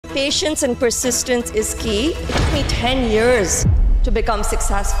Patience and persistence is key. It took me 10 years to become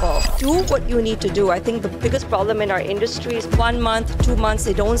successful. Do what you need to do. I think the biggest problem in our industry is 1 month, 2 months,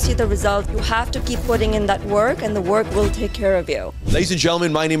 they don't see the result. You have to keep putting in that work and the work will take care of you. Ladies and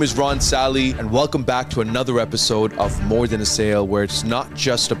gentlemen, my name is Ron Sally and welcome back to another episode of More Than a Sale, where it's not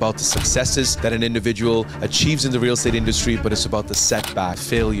just about the successes that an individual achieves in the real estate industry, but it's about the setbacks,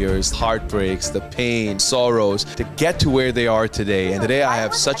 failures, heartbreaks, the pain, sorrows to get to where they are today. And today I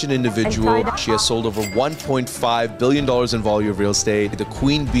have such an individual. She has sold over $1.5 billion in volume of real estate, the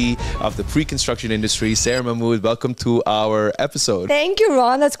queen bee of the pre-construction industry. Sehr Mahmood, welcome to our episode. Thank you,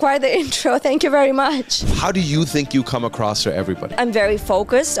 Ron. That's quite the intro. Thank you very much. How do you think you come across to everybody? I'm very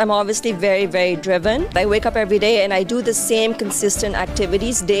focused. I'm obviously very, very driven. I wake up every day and I do the same consistent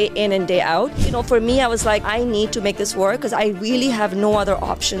activities day in and day out. You know, for me, I was like, I need to make this work because I really have no other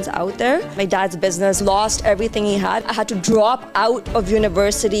options out there. My dad's business lost everything he had. I had to drop out of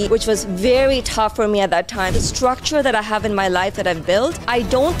university, which was very tough for me at that time. The structure that I have in my life that I've built, I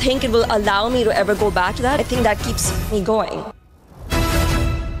don't think it will allow me to ever go back to that. I think that keeps me going.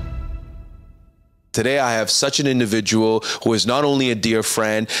 Today, I have such an individual who is not only a dear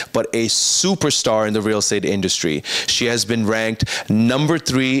friend, but a superstar in the real estate industry. She has been ranked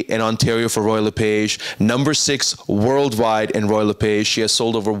 #3 in Ontario for Royal LePage, #6 worldwide in Royal LePage. She has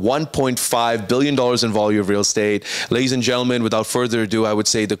sold over $1.5 billion in volume of real estate. Ladies and gentlemen, without further ado, I would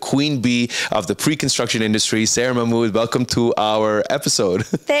say the queen bee of the pre-construction industry, Sehr Mahmood, welcome to our episode.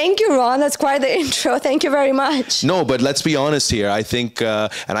 Thank you, Ron. That's quite the intro. Thank you very much. No, but let's be honest here. I think,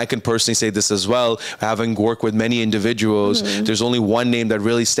 and I can personally say this as well, having worked with many individuals, there's only one name that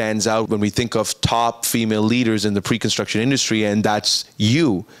really stands out when we think of top female leaders in the pre-construction industry, and that's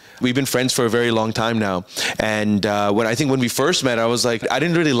you. We've been friends for a very long time now. And when we first met, I was like, I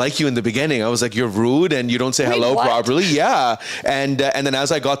didn't really like you in the beginning. I was like, you're rude and you don't say hello properly. Yeah. And then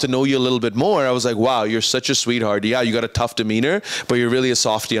as I got to know you a little bit more, I was like, wow, you're such a sweetheart. Yeah, you got a tough demeanor, but you're really a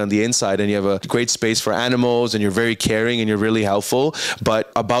softie on the inside and you have a great space for animals and you're very caring and you're really helpful,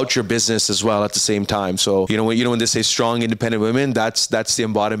 but about your business as well at the same time. So, when they say strong, independent women, that's the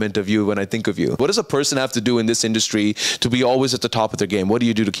embodiment of you when I think of you. What does a person have to do in this industry to be always at the top of their game? What do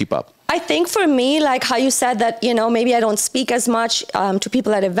you do to keep up? I think for me, like how you said that, maybe I don't speak as much to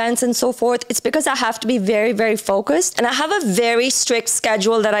people at events and so forth. It's because I have to be very, very focused. And I have a very strict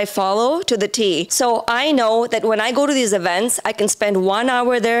schedule that I follow to the T. So I know that when I go to these events, I can spend 1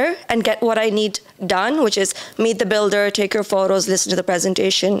 hour there and get what I need done, which is meet the builder, take your photos, listen to the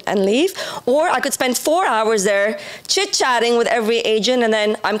presentation and leave. Or I could spend 4 hours there chit-chatting with every agent and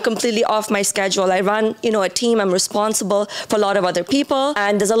then I'm completely off my schedule. I run, a team. I'm responsible for a lot of other people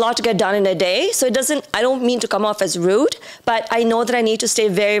and there's a lot to get done in a day. So I don't mean to come off as rude, but I know that I need to stay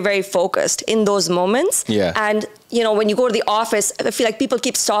very, very focused in those moments. Yeah. And when you go to the office, I feel like people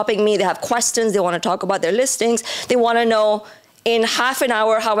keep stopping me. They have questions. They want to talk about their listings. They want to know in half an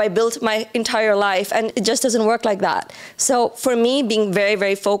hour how I built my entire life. And it just doesn't work like that. So for me, being very,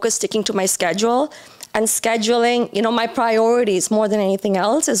 very focused, sticking to my schedule, and scheduling, my priorities more than anything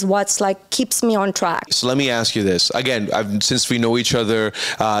else is what's keeps me on track. So let me ask you this. Again, since we know each other,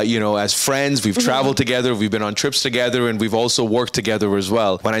 as friends, we've traveled together, we've been on trips together, and we've also worked together as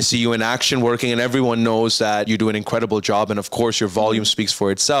well. When I see you in action working, and everyone knows that you do an incredible job, and of course your volume speaks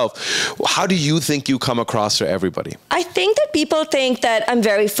for itself. How do you think you come across to everybody? I think that people think that I'm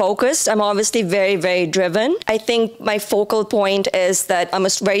very focused. I'm obviously very, very driven. I think my focal point is that I'm a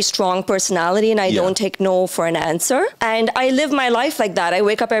very strong personality and I don't take no for an answer. And I live my life like that. I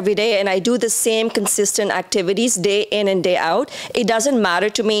wake up every day and I do the same consistent activities day in and day out. It doesn't matter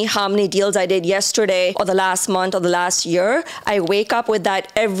to me how many deals I did yesterday or the last month or the last year. I wake up with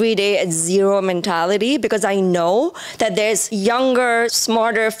that every day at zero mentality because I know that there's younger,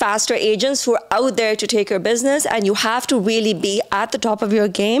 smarter, faster agents who are out there to take your business, and you have to really be at the top of your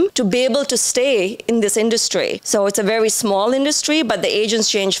game to be able to stay in this industry. So it's a very small industry, but the agents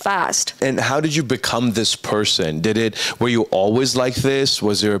change fast. And how did you become this person? Were you always like this?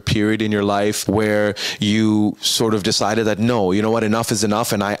 Was there a period in your life where you sort of decided that, no, you know what, enough is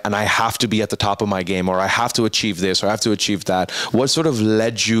enough and I have to be at the top of my game, or I have to achieve this, or I have to achieve that? What sort of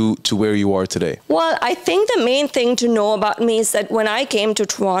led you to where you are today? Well, I think the main thing to know about me is that when I came to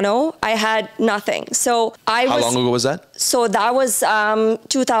Toronto, I had nothing. So How long ago was that? So that was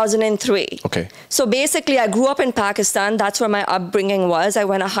 2003. Okay. So basically, I grew up in Pakistan. That's where my upbringing was. I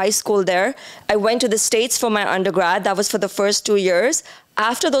went to high school there. I went to the States for my undergrad. That was for the first 2 years.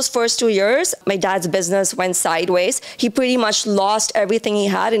 After those first 2 years, my dad's business went sideways. He pretty much lost everything he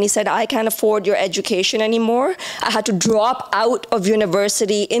had. And he said, I can't afford your education anymore. I had to drop out of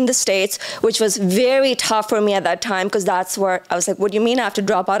university in the States, which was very tough for me at that time, because that's where I was like, what do you mean I have to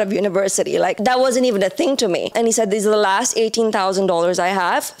drop out of university? Like, that wasn't even a thing to me. And he said, these are the last $18,000 I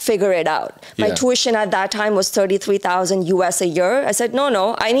have. Figure it out. My tuition at that time was $33,000 US a year. I said,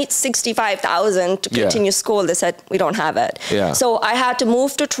 no, I need $65,000 to continue school. They said, we don't have it. So I had to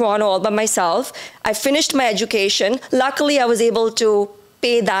move to Toronto all by myself. I finished my education. Luckily, I was able to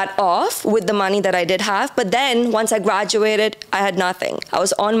pay that off with the money that I did have. But then once I graduated, I had nothing. I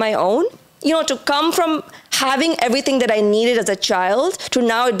was on my own. You know, to come from having everything that I needed as a child to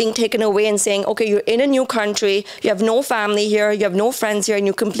now it being taken away and saying, okay, you're in a new country, you have no family here, you have no friends here, and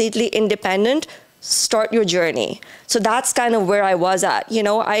you're completely independent, start your journey. So that's kind of where I was at. You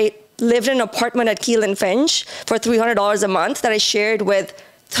know, I lived in an apartment at Keel and Finch for $300 a month that I shared with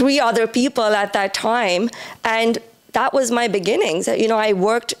 3 other people at that time. And that was my beginnings. You know, I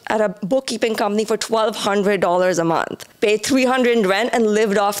worked at a bookkeeping company for $1,200 a month, paid $300 in rent and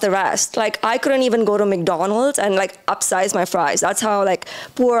lived off the rest. Like, I couldn't even go to McDonald's and like upsize my fries. That's how like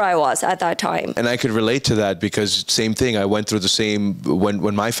poor I was at that time. And I could relate to that because same thing. I went through the same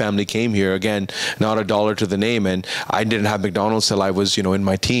when my family came here. Again, not a dollar to the name, and I didn't have McDonald's till I was, you know, in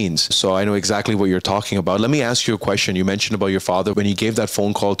my teens. So I know exactly what you're talking about. Let me ask you a question. You mentioned about your father when he gave that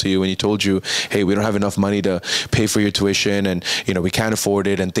phone call to you and he told you, hey, we don't have enough money to pay for your tuition, and you know we can't afford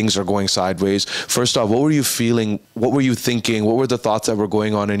it, and things are going sideways. First off, what were you feeling? What were you thinking? What were the thoughts that were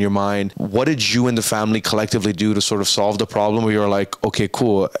going on in your mind? What did you and the family collectively do to sort of solve the problem where you're like, okay,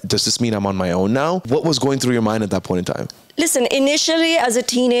 cool, does this mean I'm on my own now? What was going through your mind at that point in time? Listen, initially as a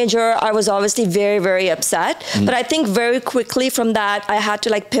teenager, I was obviously very, very upset. But I think very quickly from that, I had to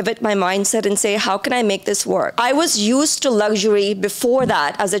like pivot my mindset and say, how can I make this work? I was used to luxury before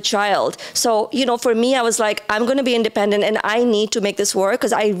that as a child. So, you know, for me, I was like, I'm going to be independent and I need to make this work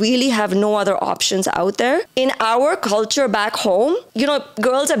because I really have no other options out there. In our culture back home, you know,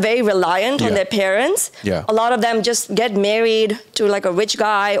 girls are very reliant on their parents. A lot of them just get married to like a rich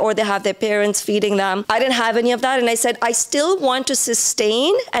guy or they have their parents feeding them. I didn't have any of that. And I said, I still want to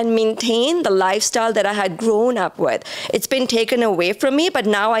sustain and maintain the lifestyle that I had grown up with. It's been taken away from me, but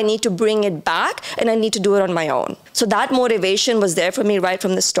now I need to bring it back and I need to do it on my own. So that motivation was there for me right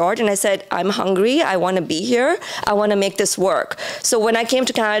from the start. And I said, I'm hungry. I want to be here. I want to make this work. So when I came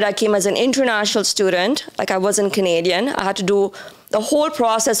to Canada, I came as an international student. Like I wasn't Canadian. I had to do the whole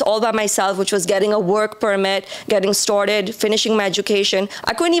process all by myself, which was getting a work permit, getting started, finishing my education.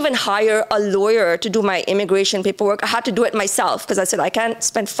 I couldn't even hire a lawyer to do my immigration paperwork. I had to do it myself because I said, I can't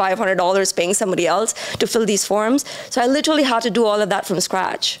spend $500 paying somebody else to fill these forms. So I literally had to do all of that from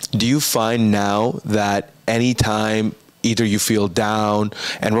scratch. Do you find now that anytime either you feel down,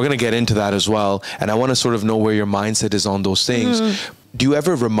 and we're going to get into that as well, and I want to sort of know where your mindset is on those things, do you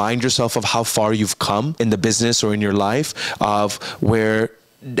ever remind yourself of how far you've come in the business or in your life, of where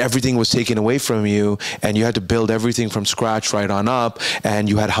everything was taken away from you and you had to build everything from scratch right on up, and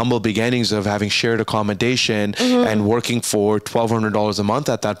you had humble beginnings of having shared accommodation and working for $1,200 a month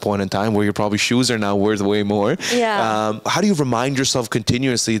at that point in time, where your probably shoes are now worth way more? How do you remind yourself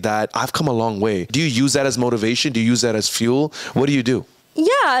continuously that I've come a long way? Do you use that as motivation? Do you use that as fuel? What do you do?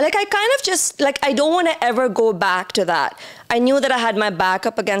 Yeah, like I kind of just, like, I don't want to ever go back to that. I knew that I had my back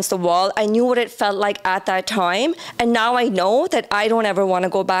up against the wall. I knew what it felt like at that time. And now I know that I don't ever want to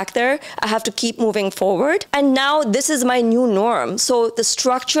go back there. I have to keep moving forward. And now this is my new norm. So the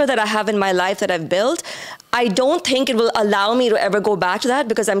structure that I have in my life that I've built, I don't think it will allow me to ever go back to that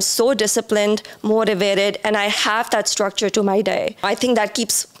because I'm so disciplined, motivated, and I have that structure to my day. I think that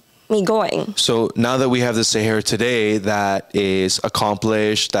keeps me going. So now that we have the Sehr today that is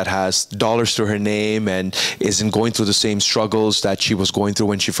accomplished, that has dollars to her name and isn't going through the same struggles that she was going through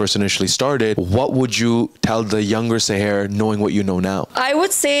when she first initially started, what would you tell the younger Sehr knowing what you know now? I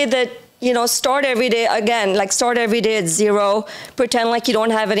would say that, you know, start every day again, like start every day at zero, pretend like you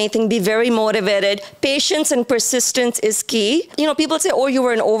don't have anything, be very motivated. Patience and persistence is key. You know, people say, oh, you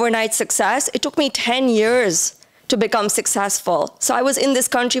were an overnight success. It took me 10 years to become successful. So I was in this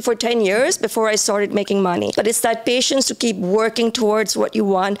country for 10 years before I started making money. But it's that patience to keep working towards what you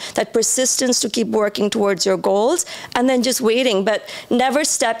want, that persistence to keep working towards your goals, and then just waiting, but never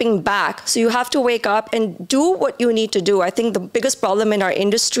stepping back. So you have to wake up and do what you need to do. I think the biggest problem in our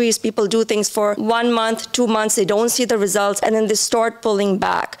industry is people do things for 1 month, 2 months, they don't see the results, and then they start pulling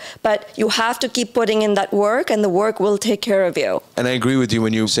back. But you have to keep putting in that work, and the work will take care of you. And I agree with you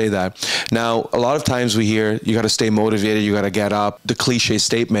when you say that. Now, a lot of times we hear, you got to stay motivated, you got to get up, the cliche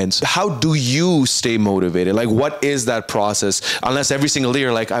statements. How do you stay motivated? Like, what is that process? Unless every single day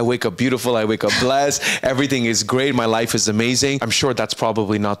you're like, I wake up beautiful, I wake up blessed, everything is great, my life is amazing. I'm sure that's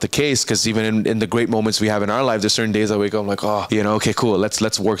probably not the case, because even in the great moments we have in our life, there's certain days I wake up, I'm like, oh, you know, okay, cool,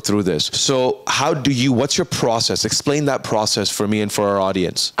 let's work through this. So what's your process? Explain that process for me and for our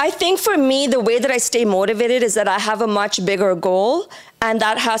audience. I think for me, the way that I stay motivated is that I have a much bigger goal, and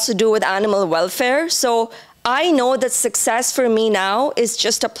that has to do with animal welfare. So I know that success for me now is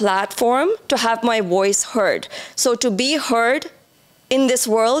just a platform to have my voice heard. So to be heard in this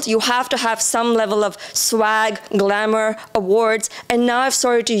world, you have to have some level of swag, glamour, awards. And now I've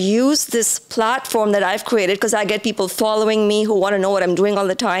started to use this platform that I've created, because I get people following me who want to know what I'm doing all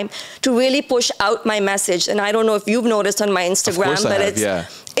the time, to really push out my message. And I don't know if you've noticed on my Instagram, but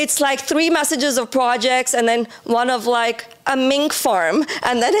it's like 3 messages of projects, and then one of like a mink farm,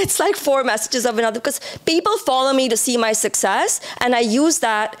 and then it's like 4 messages of another, because people follow me to see my success, and I use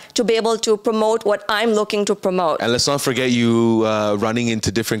that to be able to promote what I'm looking to promote. And let's not forget you running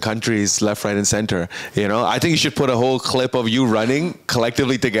into different countries left, right, and center. You know, I think you should put a whole clip of you running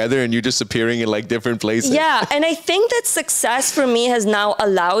collectively together and you just appearing in like different places. Yeah, and I think that success for me has now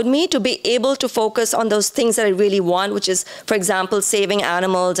allowed me to be able to focus on those things that I really want, which is, for example, saving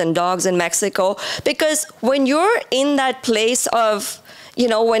animals and dogs in Mexico. Because when you're in that place of, you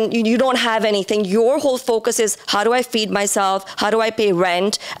know, when you don't have anything, your whole focus is, how do I feed myself? How do I pay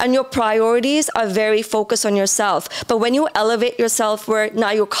rent? And your priorities are very focused on yourself. But when you elevate yourself where now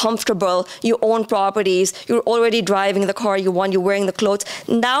you're comfortable, you own properties, you're already driving the car you want, you're wearing the clothes,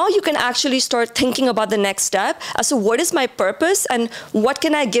 now you can actually start thinking about the next step as to what is my purpose and what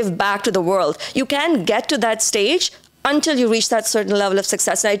can I give back to the world. You can't get to that stage until you reach that certain level of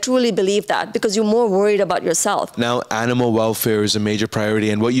success. And I truly believe that, because you're more worried about yourself. Now, animal welfare is a major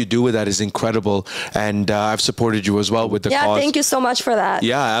priority, and what you do with that is incredible. And I've supported you as well with the cause. Yeah, thank you so much for that.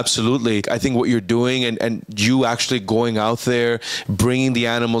 Yeah, absolutely. I think what you're doing, and you actually going out there, bringing the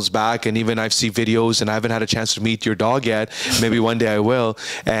animals back, and even I've seen videos, and I haven't had a chance to meet your dog yet. Maybe one day I will.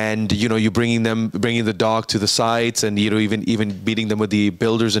 And, you know, you bringing the dog to the sites, and, you know, even meeting them with the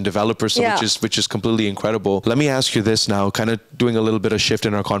builders and developers, so which is completely incredible. Let me ask you this now, kind of doing a little bit of shift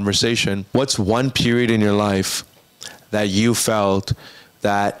in our conversation. What's one period in your life that you felt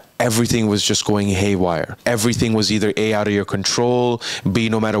that everything was just going haywire? Everything was either A, out of your control, B,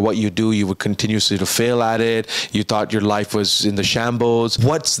 no matter what you do, you would continuously to fail at it. You thought your life was in the shambles.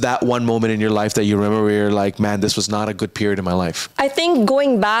 What's that one moment in your life that you remember where you're like, man, this was not a good period in my life? I think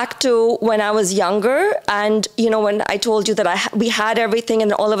going back to when I was younger, and, you know, when I told you that we had everything,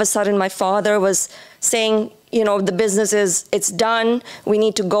 and all of a sudden my father was saying, you know, the business it's done, we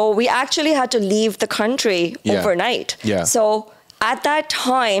need to go. We actually had to leave the country overnight. Yeah. So at that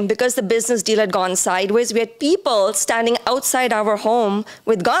time, because the business deal had gone sideways, we had people standing outside our home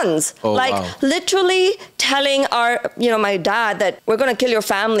with guns. Oh, like wow. Literally telling my dad that we're going to kill your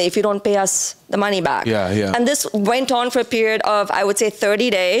family if you don't pay us the money back. Yeah. And this went on for a period of, I would say, 30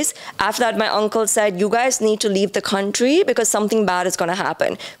 days. After that, my uncle said, you guys need to leave the country because something bad is going to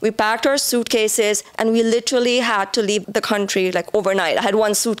happen. We packed our suitcases and we literally had to leave the country like overnight. I had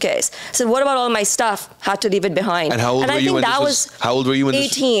 1 suitcase. I said, what about all my stuff? Had to leave it behind. And how old were you when how old were you when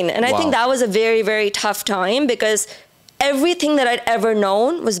 18. And I think that was a very, very tough time, because everything that I'd ever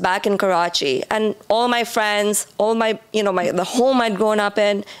known was back in Karachi, and all my friends, all my, the home I'd grown up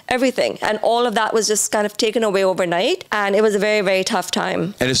in, everything. And all of that was just kind of taken away overnight. And it was a very, very tough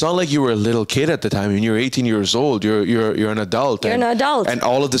time. And it's not like you were a little kid at the time. I mean, you're 18 years old. You're an adult. You're an adult. And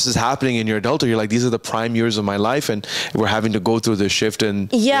all of this is happening in your adulthood. You're like, these are the prime years of my life, and we're having to go through this shift. And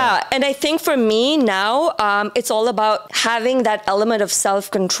yeah. And I think for me now, it's all about having that element of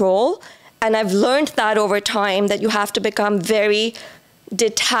self-control. And I've learned that over time, that you have to become very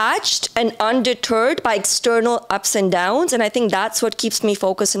detached and undeterred by external ups and downs. And I think that's what keeps me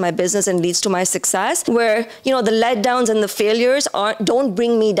focused in my business and leads to my success, where, the letdowns and the failures don't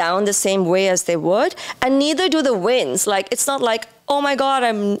bring me down the same way as they would. And neither do the wins. Like, it's not like, oh my God,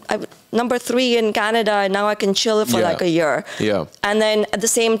 I'm number 3 in Canada, and now I can chill for like a year. Yeah. And then at the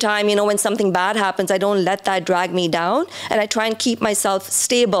same time, when something bad happens, I don't let that drag me down. And I try and keep myself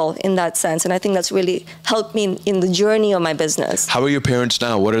stable in that sense. And I think that's really helped me in the journey of my business. How are your parents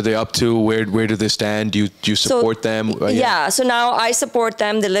now? What are they up to? Where do they stand? Do you support them? Yeah, so now I support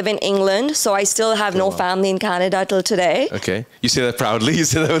them. They live in England. So I still have no family in Canada till today. Okay. You say that proudly. You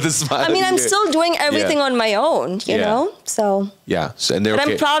say that with a smile. I mean, I'm still doing everything on my own, you know? So. Yeah. So, and they're but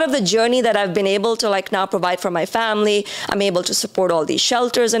I'm proud of the journey journey that I've been able to like now provide for my family. I'm able to support all these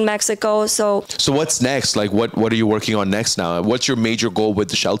shelters in Mexico. So what's next? Like what are you working on next now? What's your major goal with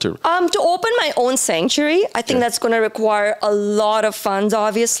the shelter? To open my own sanctuary. I think that's going to require a lot of funds,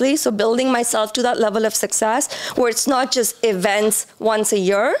 obviously. So building myself to that level of success where it's not just events once a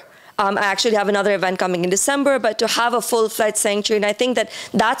year. I actually have another event coming in December, but to have a full-fledged sanctuary, and I think that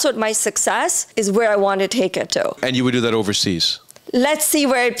that's what my success is, where I want to take it to. And you would do that overseas? Let's see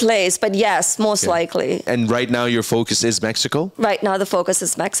where it plays, but yes, most likely. And right now your focus is Mexico? Right now the focus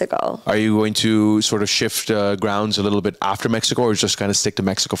is Mexico. Are you going to sort of shift grounds a little bit after Mexico, or just kind of stick to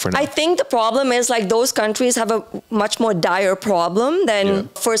Mexico for now? I think the problem is like those countries have a much more dire problem than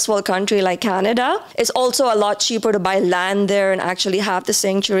first world country like Canada. It's also a lot cheaper to buy land there and actually have the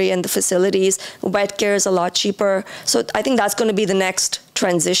sanctuary and the facilities. Wet care is a lot cheaper. So I think that's going to be the next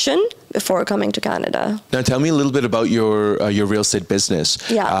transition before coming to Canada. Now tell me a little bit about your real estate business.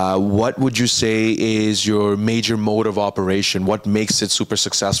 Yeah. What would you say is your major mode of operation? What makes it super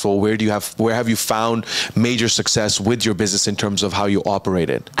successful? Where have you found major success with your business in terms of how you operate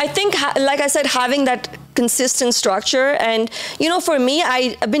it? I think, like I said, having that consistent structure. And, you know, for me,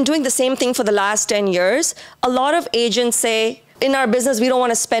 I've been doing the same thing for the last 10 years. A lot of agents say, in our business, we don't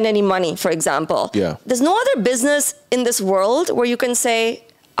want to spend any money, for example. Yeah. There's no other business in this world where you can say,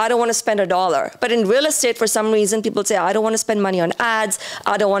 I don't want to spend $1. But in real estate, for some reason, people say, I don't want to spend money on ads.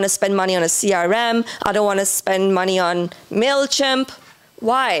 I don't want to spend money on a CRM. I don't want to spend money on MailChimp.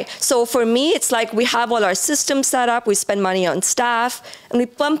 Why? So for me, it's like we have all our systems set up, we spend money on staff, and we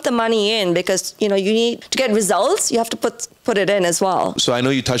pump the money in because, you know, you need to get results, you have to put it in as well. So I know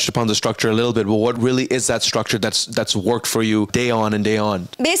you touched upon the structure a little bit, but what really is that structure that's worked for you day on and day on?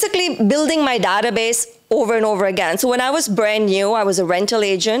 Basically, building my database over and over again. So when I was brand new, I was a rental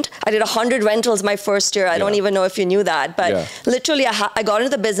agent. I did 100 rentals my first year. I don't even know if you knew that, but literally I got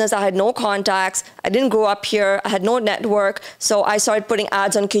into the business. I had no contacts. I didn't grow up here. I had no network. So I started putting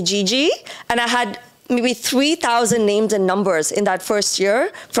ads on Kijiji, and I had maybe 3,000 names and numbers in that first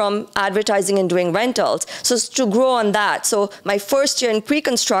year from advertising and doing rentals. So to grow on that. So my first year in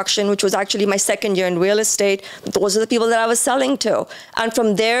pre-construction, which was actually my second year in real estate, those are the people that I was selling to. And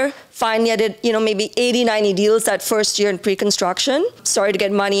from there, finally I did, you know, maybe 80, 90 deals that first year in pre-construction, started to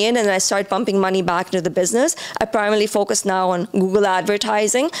get money in, and then I started pumping money back into the business. I primarily focus now on Google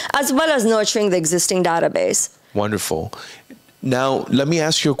advertising, as well as nurturing the existing database. Wonderful. Now, let me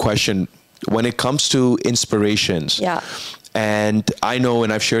ask you a question. When it comes to inspirations, and I know,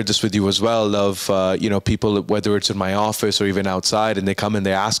 and I've shared this with you as well, of, you know, people, whether it's in my office or even outside, and they come and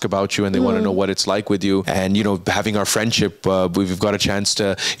they ask about you and they want to know what it's like with you. And, you know, having our friendship, we've got a chance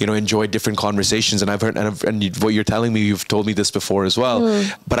to, you know, enjoy different conversations. And I've heard, and what you're telling me, you've told me this before as well,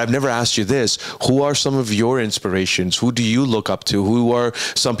 but I've never asked you this. Who are some of your inspirations? Who do you look up to? Who are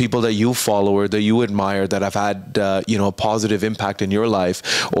some people that you follow or that you admire that have had, you know, a positive impact in your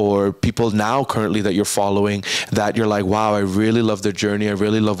life, or people now currently that you're following that you're like, wow, I really love their journey. I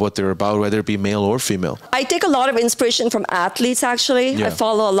really love what they're about, whether it be male or female. I take a lot of inspiration from athletes, actually. I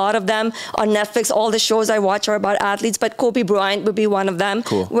follow a lot of them on Netflix. All the shows I watch are about athletes, but Kobe Bryant would be one of them.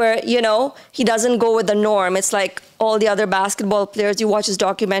 Cool. Where, you know, he doesn't go with the norm. It's like all the other basketball players. You watch his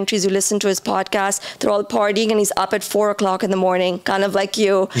documentaries, you listen to his podcast. They're all partying, and he's up at 4 o'clock in the morning, kind of like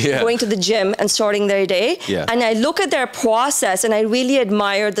you, going to the gym and starting their day. And I look at their process, and I really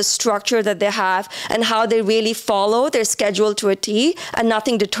admire the structure that they have and how they really follow their schedule to a T, and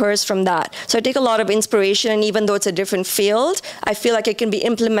nothing deters from that. So I take a lot of inspiration, and even though it's a different field, I feel like it can be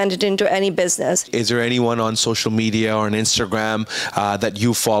implemented into any business. Is there anyone on social media or on Instagram that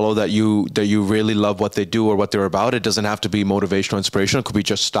you follow that you really love what they do or what they're about? It doesn't have to be motivational, inspirational. It could be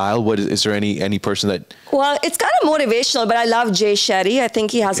just style. Is there any person that? Well, it's kind of motivational, but I love Jay Shetty. I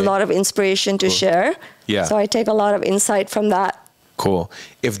think he has a lot of inspiration to share. So I take a lot of insight from that. Cool.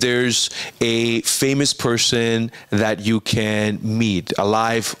 If there's a famous person that you can meet,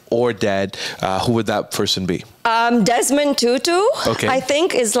 alive or dead, who would that person be? Desmond Tutu, I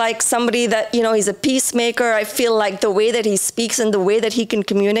think, is like somebody that, you know, he's a peacemaker. I feel like the way that he speaks and the way that he can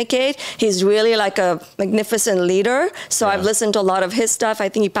communicate, he's really like a magnificent leader. So I've listened to a lot of his stuff. I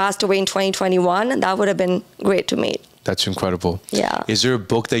think he passed away in 2021, and that would have been great to meet. That's incredible. Yeah. Is there a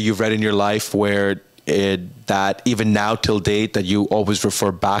book that you've read in your life where that even now till date that you always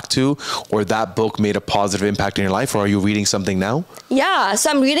refer back to, or that book made a positive impact in your life, or are you reading something now? Yeah, so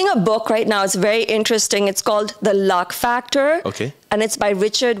I'm reading a book right now. It's very interesting. It's called The Luck Factor. And it's by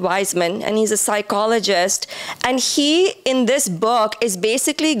Richard Wiseman, and he's a psychologist. And he, in this book, is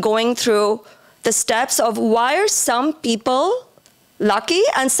basically going through the steps of why are some people lucky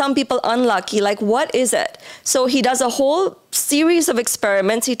and some people unlucky. Like, what is it? So he does a whole series of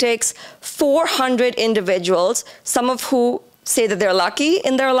experiments. He takes 400 individuals, some of who say that they're lucky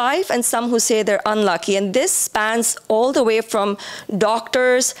in their life and some who say they're unlucky. And this spans all the way from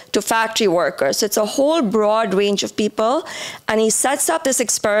doctors to factory workers. So it's a whole broad range of people. And he sets up this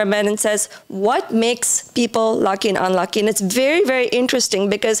experiment and says, what makes people lucky and unlucky? And it's very, very interesting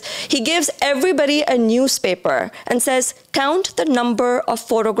because he gives everybody a newspaper and says, count the number of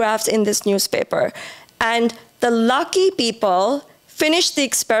photographs in this newspaper. And the lucky people finished the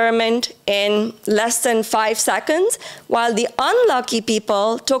experiment in less than 5 seconds, while the unlucky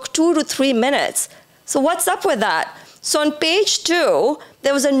people took 2 to 3 minutes. So what's up with that? So on page 2,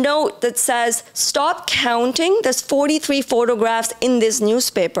 there was a note that says, stop counting. There's 43 photographs in this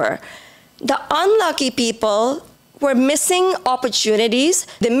newspaper. The unlucky people were missing opportunities.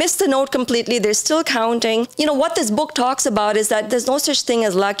 They missed the note completely. They're still counting. You know, what this book talks about is that there's no such thing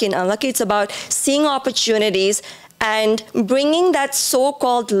as lucky and unlucky. It's about seeing opportunities and bringing that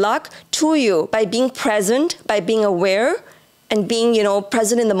so-called luck to you by being present, by being aware, and being, you know,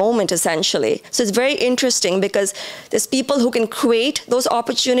 present in the moment, essentially. So it's very interesting because there's people who can create those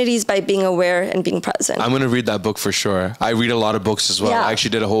opportunities by being aware and being present. I'm going to read that book for sure. I read a lot of books as well. Yeah. I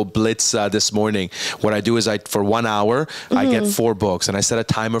actually did a whole blitz this morning. What I do is for 1 hour, I get 4 books and I set a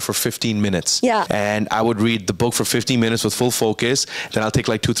timer for 15 minutes. Yeah. And I would read the book for 15 minutes with full focus. Then I'll take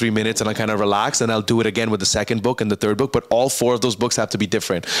like 2-3 minutes and I kind of relax and I'll do it again with the second book and the third book. But all 4 of those books have to be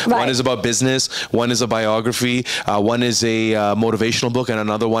different. Right. One is about business. One is a biography. One is a motivational book, and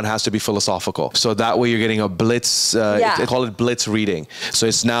another one has to be philosophical. So that way you're getting a blitz, they call it blitz reading. So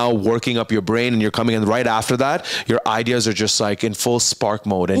it's now working up your brain and you're coming in right after that. Your ideas are just like in full spark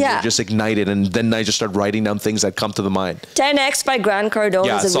mode and you're just ignited. And then I just start writing down things that come to the mind. 10X by Grant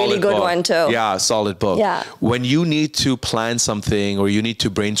Cardone is a really good one too. Yeah, solid book. Yeah. When you need to plan something or you need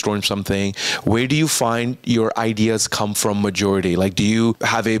to brainstorm something, where do you find your ideas come from majority? Like, do you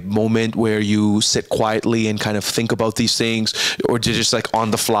have a moment where you sit quietly and kind of think about these things, or do you just like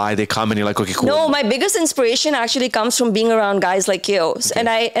on the fly they come and you're like, okay, cool? No, my biggest inspiration actually comes from being around guys like you.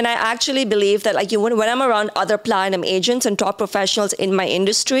 Okay. And I actually believe that, like, when I'm around other platinum agents and top professionals in my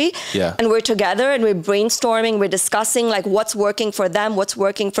industry, and we're together and we're brainstorming, we're discussing like what's working for them, what's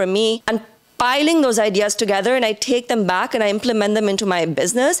working for me, and piling those ideas together, and I take them back and I implement them into my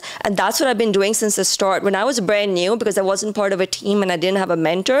business. And that's what I've been doing since the start. When I was brand new, because I wasn't part of a team and I didn't have a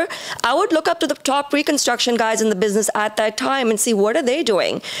mentor, I would look up to the top reconstruction guys in the business at that time and see what are they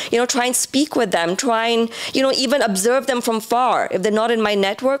doing. You know, try and speak with them, try and, you know, even observe them from far. If they're not in my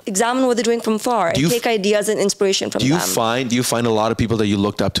network, examine what they're doing from far and take ideas and inspiration from them. Do you find a lot of people that you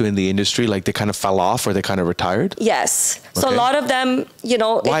looked up to in the industry, like they kind of fell off or they kind of retired? Yes. So a lot of them, you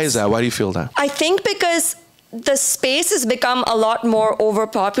know. Why is that? Why do you feel that? I think because the space has become a lot more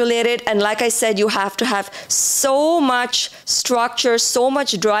overpopulated. And like I said, you have to have so much structure, so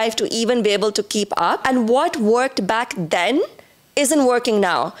much drive to even be able to keep up. And what worked back then isn't working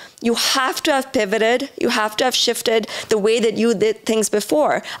now. You have to have pivoted. You have to have shifted the way that you did things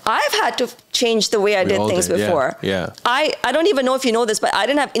before. I've had to change the way I did things before. Yeah. I don't even know if you know this, but I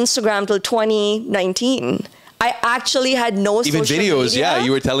didn't have Instagram till 2019. I actually had no social media. Even videos, yeah.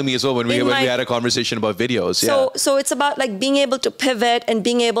 You were telling me as well when we had a conversation about videos. So it's about like being able to pivot and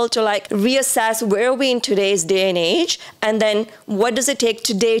being able to like reassess where are we in today's day and age, and then what does it take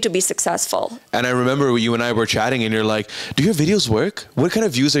today to be successful. And I remember you and I were chatting and you're like, do your videos work? What kind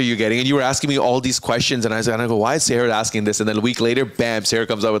of views are you getting? And you were asking me all these questions and I go, why is Sarah asking this? And then a week later, bam, Sarah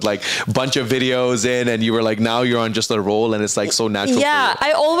comes out with like a bunch of videos in, and you were like, now you're on just a roll and it's like so natural. Yeah,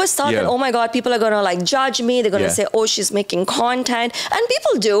 I always thought that, oh my God, people are going to like judge me. They're going to say, oh, she's making content. And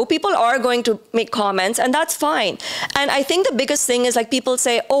people do. People are going to make comments, and that's fine. And I think the biggest thing is like people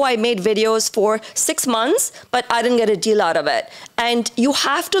say, oh, I made videos for 6 months, but I didn't get a deal out of it. And you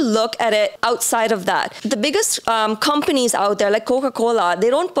have to look at it outside of that. The biggest companies out there, like Coca-Cola, they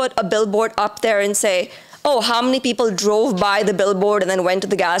don't put a billboard up there and say, oh, how many people drove by the billboard and then went to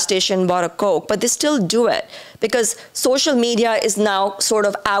the gas station and bought a Coke? But they still do it because social media is now sort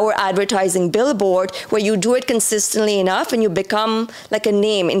of our advertising billboard, where you do it consistently enough and you become like a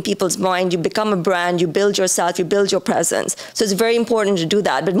name in people's mind. You become a brand, you build yourself, you build your presence. So it's very important to do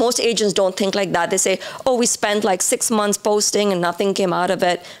that. But most agents don't think like that. They say, oh, we spent like 6 months posting and nothing came out of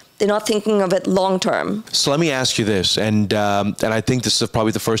it. They're not thinking of it long term. So let me ask you this, and I think this is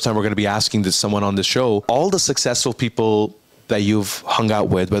probably the first time we're going to be asking this someone on the show. All the successful people that you've hung out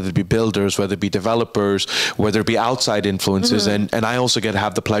with, whether it be builders, whether it be developers, whether it be outside influences, and I also get to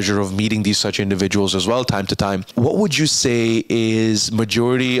have the pleasure of meeting these such individuals as well time to time. What would you say is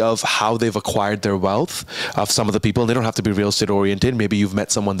majority of how they've acquired their wealth of some of the people? They don't have to be real estate oriented. Maybe you've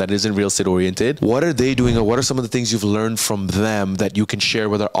met someone that isn't real estate oriented. What are they doing, or what are some of the things you've learned from them that you can share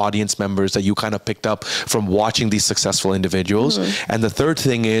with our audience members that you kind of picked up from watching these successful individuals? And the third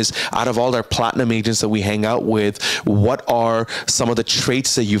thing is, out of all our platinum agents that we hang out with, what are some of the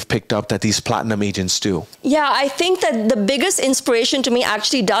traits that you've picked up that these platinum agents do? Yeah, I think that the biggest inspiration to me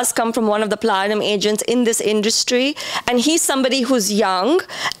actually does come from one of the platinum agents in this industry. And he's somebody who's young,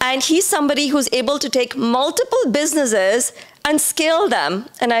 and he's somebody who's able to take multiple businesses and scale them.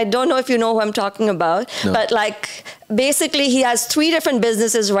 And I don't know if you know who I'm talking about, but like basically he has 3 different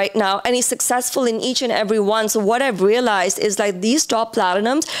businesses right now, and he's successful in each and every one. So what I've realized is like these top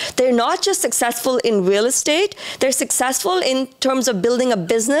platinums, they're not just successful in real estate, they're successful in terms of building a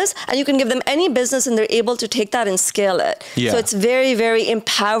business, and you can give them any business and they're able to take that and scale it. So it's very, very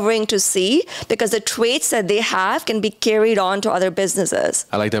empowering to see, because the traits that they have can be carried on to other businesses.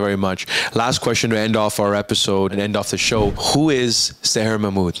 I like that very much. Last question to end off our episode and end off the show. Who is Sehr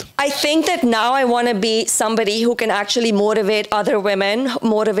Mahmood? I think that now I want to be somebody who can actually motivate other women,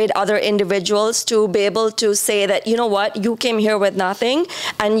 motivate other individuals to be able to say that, you know what, you came here with nothing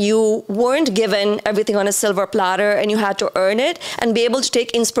and you weren't given everything on a silver platter and you had to earn it, and be able to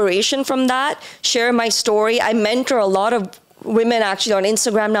take inspiration from that, share my story. I mentor a lot of women actually on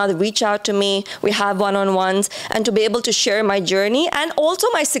Instagram now that reach out to me. We have one-on-ones, and to be able to share my journey and also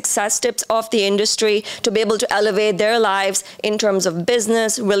my success tips of the industry to be able to elevate their lives in terms of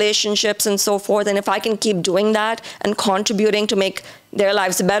business, relationships, and so forth. And if I can keep doing that and contributing to make their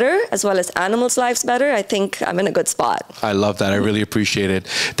lives better as well as animals' lives better, I think I'm in a good spot. I love that. I really appreciate it.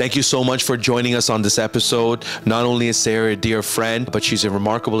 Thank you so much for joining us on this episode. Not only is Sarah a dear friend, but she's a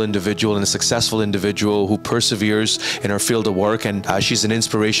remarkable individual and a successful individual who perseveres in her field of work, and she's an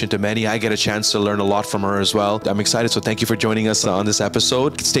inspiration to many. I get a chance to learn a lot from her as well. I'm excited, so thank you for joining us on this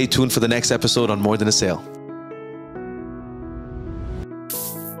episode. Stay tuned for the next episode on More Than a Sale.